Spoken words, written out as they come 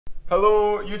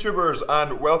Hello YouTubers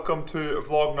and welcome to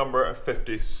vlog number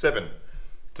 57.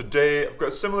 Today I've got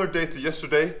a similar day to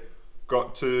yesterday.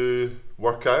 Got to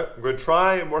work out. I'm going to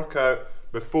try and work out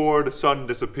before the sun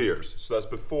disappears. So that's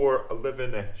before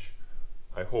 11ish.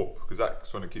 I hope, because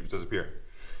that's when it keeps disappearing.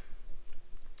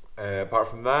 Apart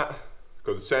from that,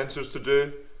 got the sensors to do.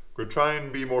 I'm going to try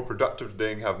and be more productive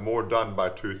today and have more done by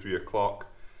 2-3 o'clock.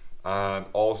 And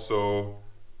also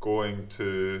going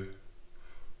to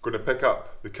pick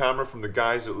up the camera from the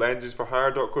guys at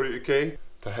lensesforhire.co.uk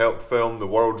to help film the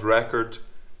world record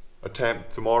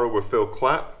attempt tomorrow with Phil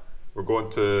Clapp. We're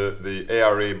going to the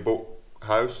ARA boat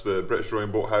house, the British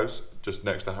Rowing Boat House, just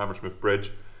next to Hammersmith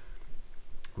Bridge.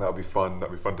 That'll be fun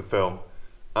to film.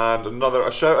 And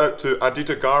a shout out to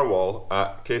Aditya Garwal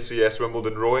at KCS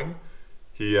Wimbledon Rowing.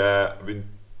 He been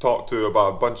talked to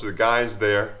about a bunch of the guys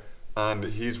there, and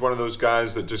he's one of those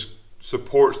guys that just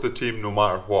supports the team no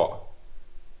matter what.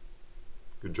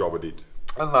 Good job, Adit.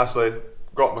 And lastly,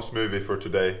 got my smoothie for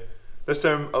today. This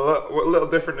time a little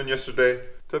different than yesterday.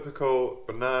 Typical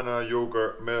banana,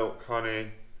 yogurt, milk,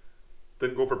 honey.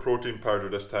 Didn't go for protein powder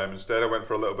this time. Instead I went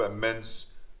for a little bit of mince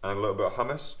and a little bit of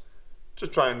hummus.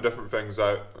 Just trying different things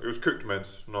out. It was cooked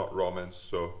mince, not raw mince,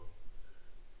 so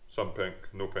some pink,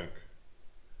 no pink,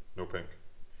 no pink.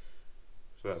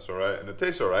 So that's alright, and it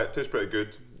tastes alright, it tastes pretty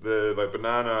good. The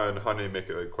banana and honey make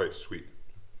it quite sweet.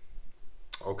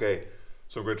 Okay.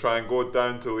 So I'm going to try and go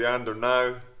down to Leander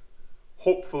now.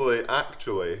 Hopefully,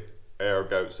 actually,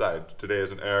 erg outside. Today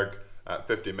is an erg at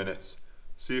 50 minutes.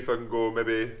 See if I can go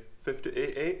maybe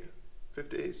 58.8,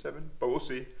 58.7, but we'll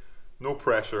see. No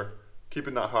pressure.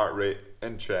 Keeping that heart rate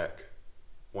in check.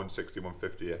 160,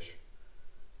 150-ish.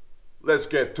 Let's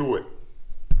get to it.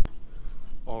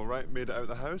 Alright, made it out of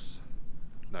the house.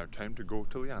 Now time to go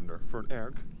to Leander for an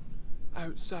erg.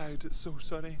 Outside, it's so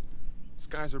sunny.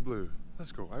 Skies are blue.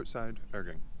 Let's go outside,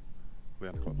 Erging,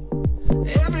 Leander Club.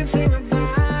 Everything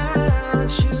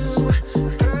about you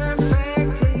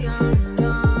perfectly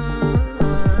undone.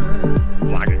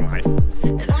 Flagging life.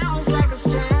 And I was like a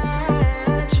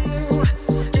statue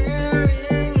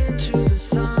staring into the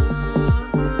sun.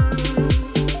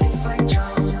 If I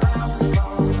jump, I will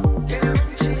fall,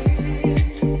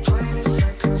 guaranteed. 20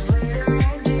 seconds later, I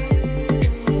did.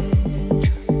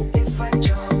 If I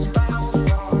jump, I will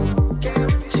fall,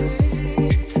 guaranteed.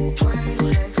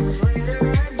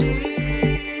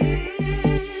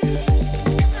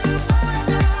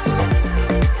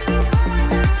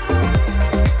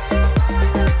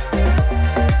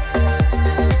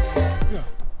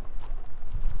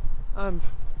 And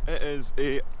it is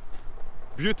a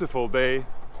beautiful day,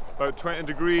 about 20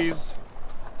 degrees.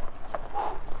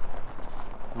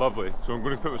 Lovely. So I'm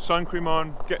going to put my sun cream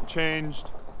on, get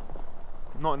changed,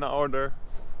 not in that order,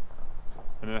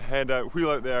 and then head out,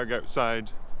 wheel out the erg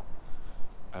outside,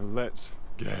 and let's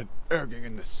get erging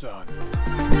in the sun.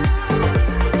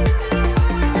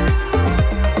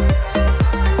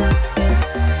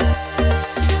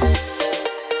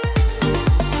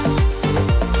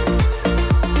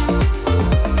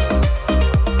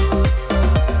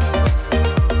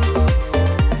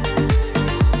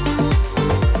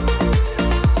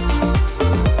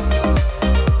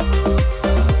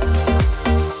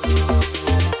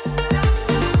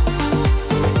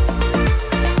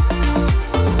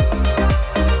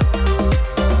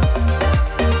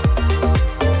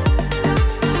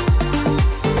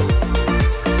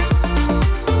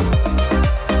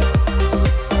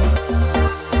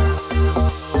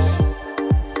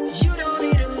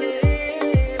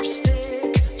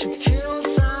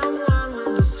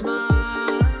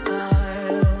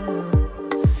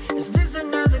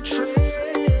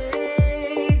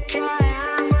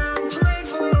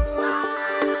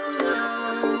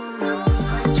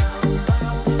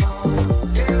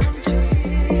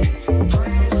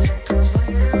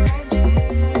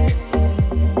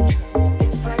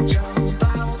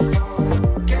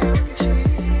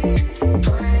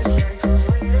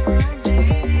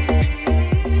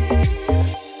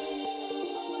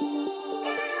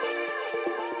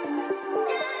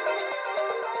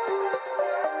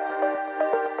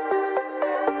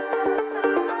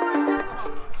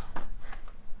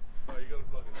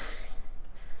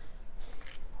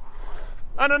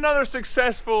 And another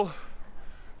successful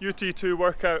UT2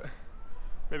 workout,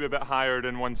 maybe a bit higher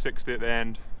than 160 at the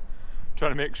end. Trying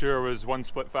to make sure I was one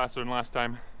split faster than last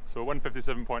time. So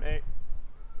 157.8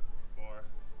 for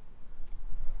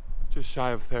just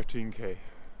shy of 13k.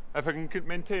 If I can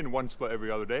maintain one split every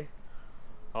other day,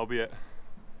 I'll be at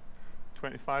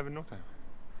 25 in no time.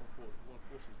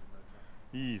 140s in no time.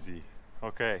 Easy.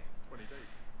 Okay. 20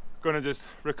 days. Gonna just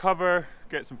recover,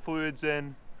 get some fluids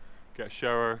in, get a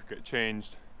shower, get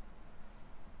changed,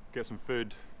 get some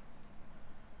food,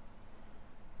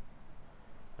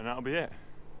 and that'll be it.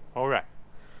 Alright,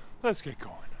 let's get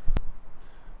going.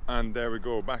 And there we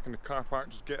go, back in the car park,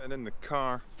 just getting in the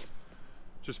car.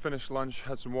 Just finished lunch,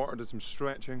 had some water, did some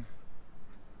stretching.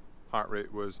 Heart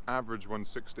rate was average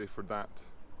 160 for that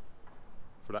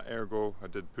ergo. I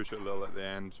did push it a little at the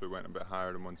end, so it went a bit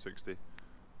higher than 160,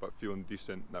 but feeling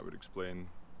decent. That would explain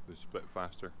the split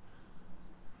faster.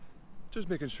 Just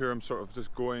making sure I'm sort of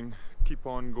just going, keep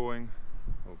on going.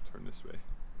 I'll turn this way.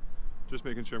 Just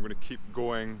making sure I'm going to keep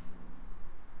going.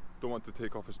 Don't want to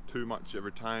take off as too much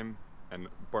every time and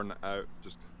burn it out.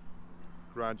 Just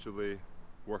gradually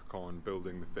work on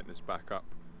building the fitness back up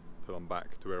till I'm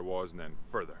back to where I was, and then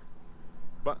further.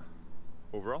 But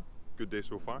overall, good day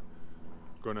so far.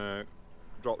 Gonna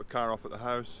drop the car off at the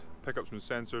house, pick up some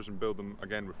sensors and build them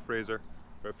again with Fraser.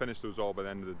 But finish those all by the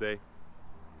end of the day.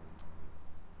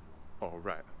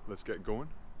 Alright, let's get going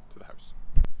to the house.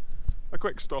 A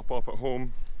quick stop off at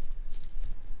home.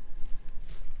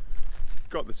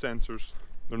 Got the sensors,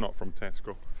 they're not from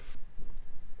Tesco.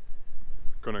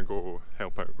 Gonna go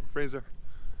help out with Fraser.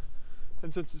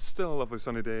 And since it's still a lovely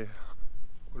sunny day,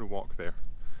 I'm gonna walk there.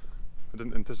 I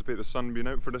didn't anticipate the sun being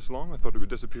out for this long. I thought it would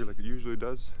disappear like it usually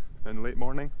does in late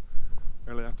morning,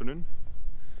 early afternoon.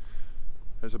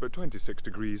 It's about 26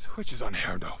 degrees, which is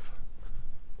unheard of.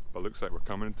 But looks like we're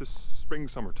coming into spring,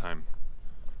 summertime.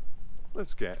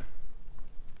 Let's get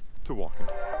to walking.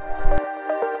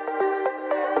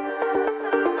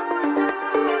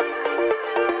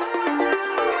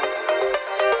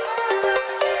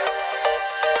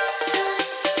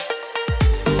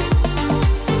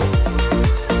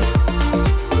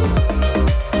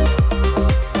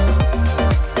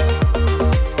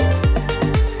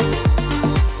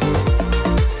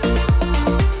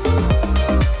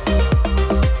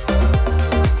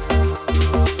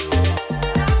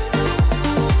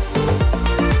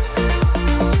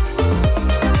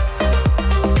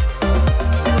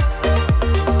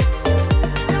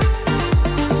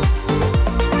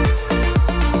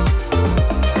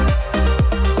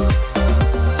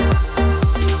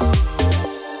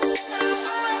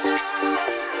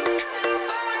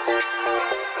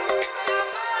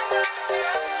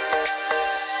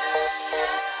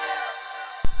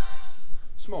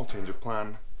 Small change of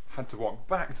plan, had to walk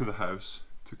back to the house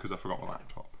because I forgot my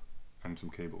laptop and some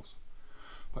cables.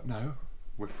 But now,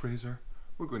 with Fraser,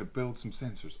 we're going to build some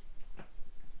sensors.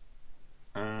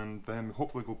 And then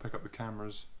hopefully we'll pick up the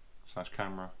camera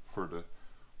for the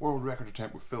world record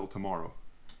attempt with Phil tomorrow.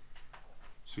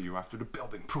 See you after the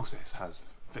building process has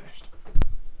finished.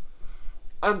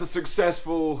 And the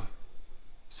successful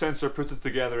sensor put it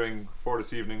together for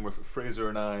this evening with Fraser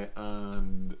and I,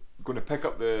 and going to pick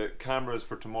up the cameras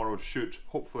for tomorrow's shoot.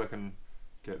 Hopefully I can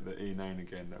get the A9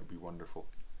 again, that would be wonderful.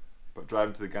 But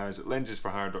driving to the guys at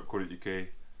lensesforhire.co.uk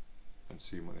and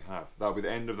seeing what they have. That'll be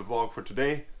the end of the vlog for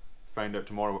today. Find out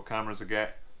tomorrow what cameras I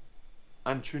get,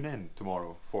 and tune in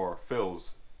tomorrow for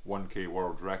Phil's 1K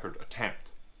world record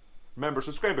attempt. Remember,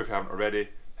 subscribe if you haven't already,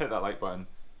 hit that like button,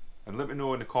 and let me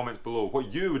know in the comments below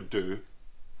what you would do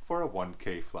for a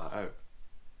 1K flat out.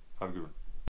 Have a good one.